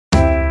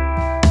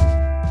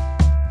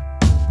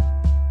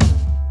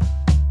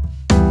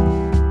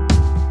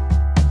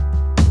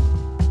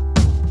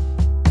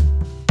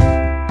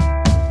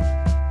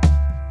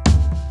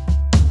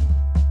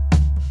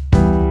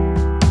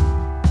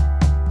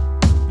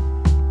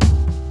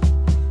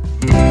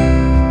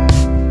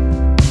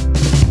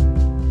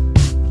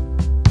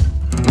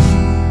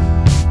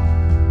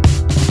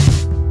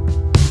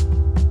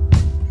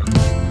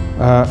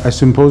A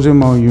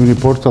symposium on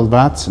uniportal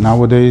VATS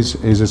nowadays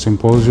is a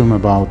symposium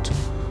about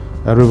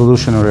a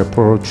revolutionary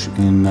approach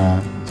in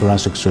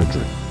thoracic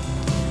surgery.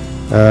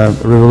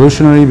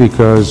 Revolutionary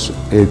because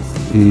it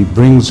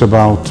brings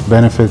about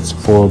benefits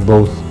for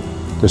both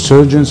the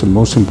surgeons and,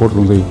 most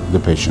importantly, the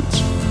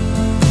patients.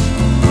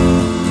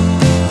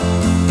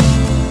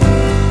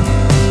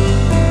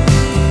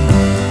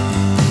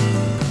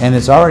 And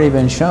it's already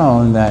been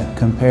shown that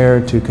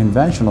compared to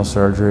conventional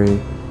surgery,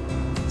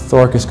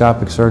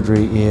 thoracoscopic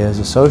surgery is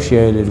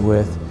associated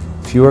with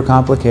fewer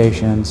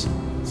complications,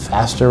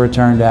 faster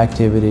return to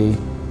activity,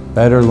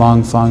 better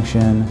lung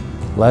function,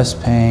 less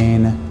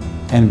pain,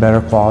 and better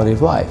quality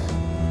of life.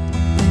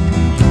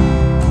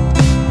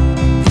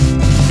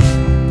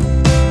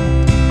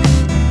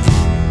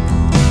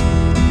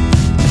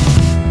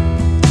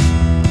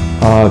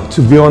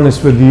 To be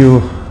honest with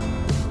you,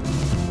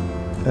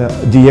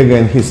 Diego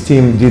and his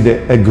team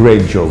did a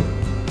great job.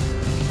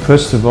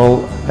 First of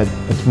all, at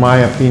my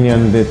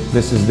opinion, that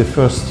this is the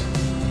first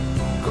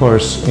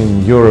course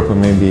in Europe or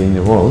maybe in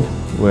the world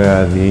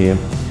where the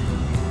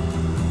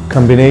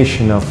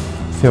combination of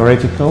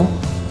theoretical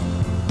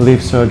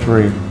leaf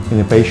surgery in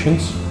the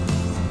patients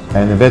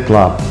and a wet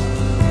lab.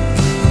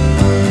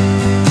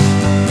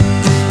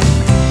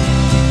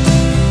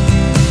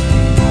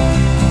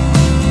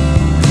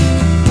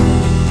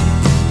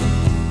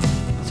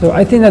 So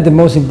I think that the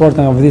most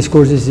important of these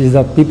courses is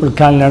that people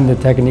can learn the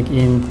technique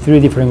in 3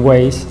 different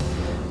ways.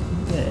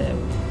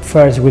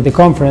 First, with the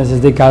conferences,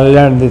 they can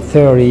learn the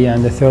theory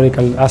and the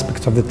theoretical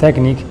aspects of the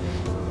technique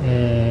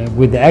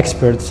with the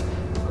experts.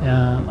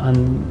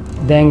 And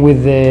then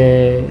with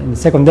the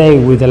second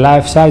day, with the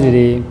live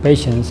surgery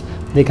patients,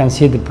 they can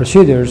see the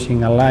procedures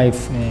in a live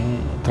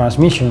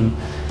transmission.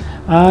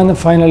 And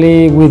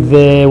finally, with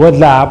the wet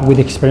lab, with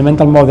the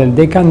experimental model,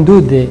 they can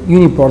do the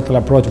uniportal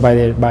approach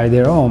by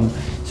their own.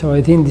 So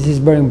I think this is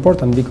very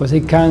important because they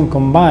can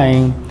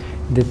combine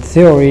the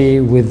theory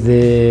with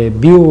the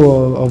view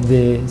of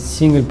the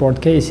single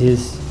port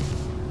cases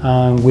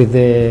and with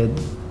the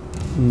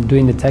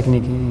doing the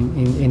technique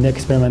in the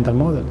experimental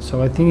model.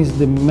 So I think it's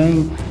the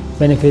main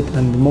benefit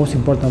and the most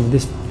important of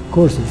these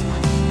courses.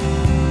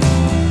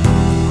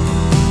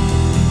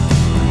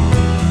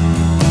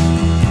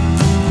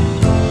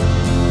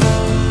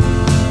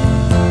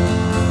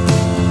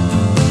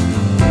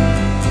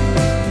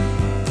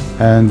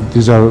 And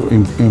these are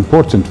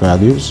important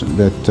values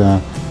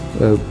that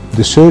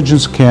the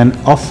surgeons can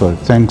offer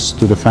thanks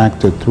to the fact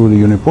that through the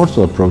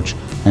uniportal approach,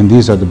 and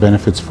these are the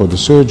benefits for the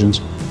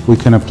surgeons, we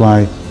can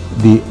apply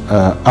the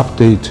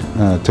update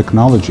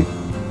technology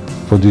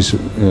for these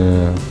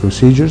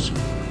procedures,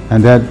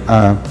 and that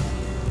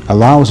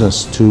allows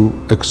us to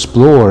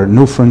explore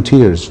new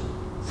frontiers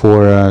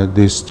for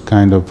this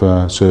kind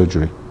of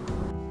surgery.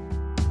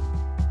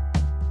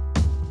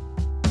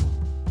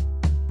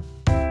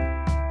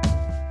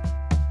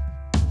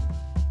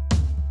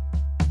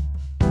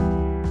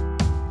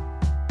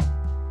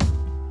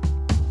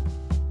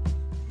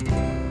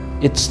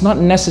 It's not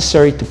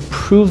necessary to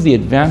prove the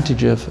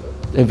advantages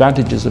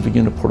of a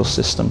uniportal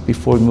system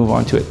before we move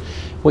on to it.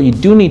 What you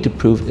do need to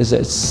prove is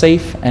that it's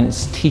safe and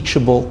it's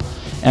teachable,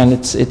 and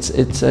it's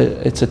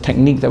a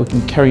technique that we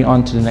can carry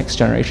on to the next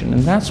generation.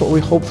 And that's what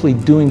we're hopefully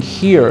doing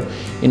here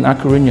in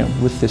Coruña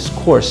with this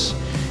course.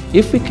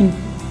 If we can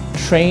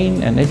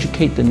train and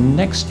educate the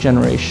next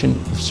generation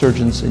of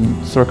surgeons in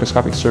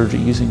thoracoscopic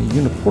surgery using the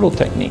uniportal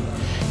technique,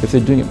 if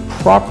they're doing it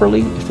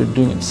properly, if they're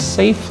doing it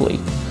safely,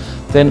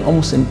 then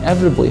almost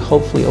inevitably,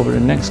 hopefully over the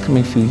next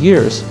coming few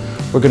years,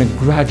 we're going to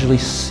gradually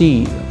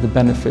see the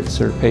benefits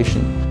to the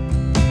patient.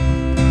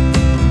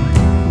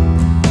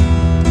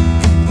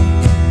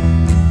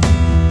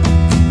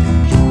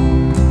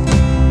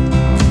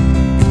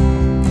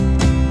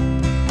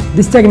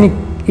 This technique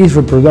is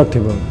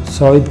reproducible,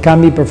 so it can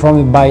be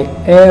performed by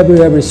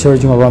every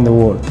surgeon around the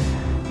world.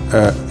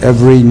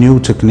 Every new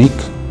technique,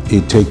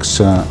 it takes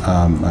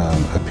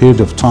a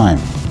period of time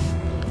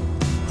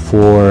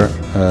for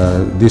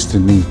this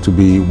technique to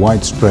be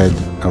widespread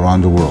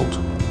around the world.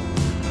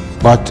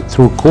 But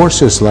through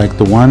courses like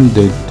the one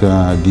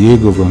that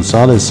Diego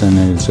Gonzalez and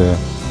his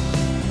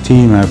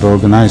team have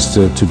organized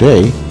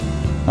today,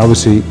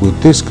 obviously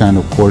with this kind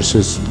of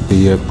courses,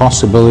 the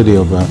possibility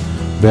of a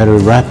very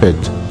rapid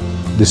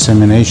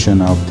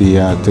dissemination of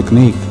the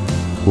technique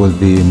will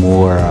be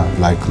more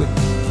likely.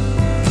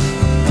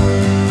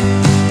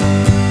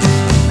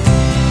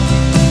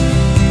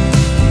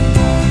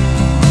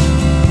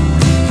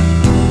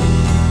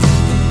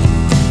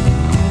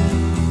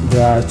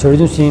 There are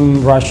surgeons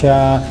in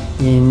Russia,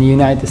 in the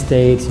United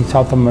States, in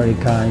South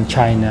America, in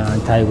China,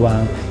 in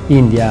Taiwan,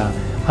 India,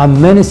 and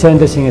many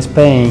centers in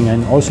Spain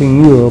and also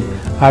in Europe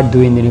are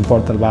doing the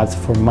uniportal VATS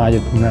for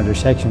major pulmonary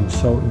resections.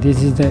 So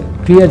this is the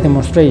clear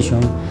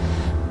demonstration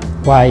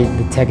why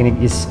the technique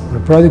is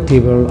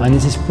reproducible and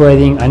is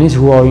spreading and is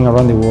growing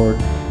around the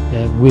world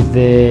with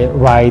the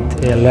right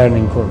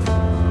learning curve.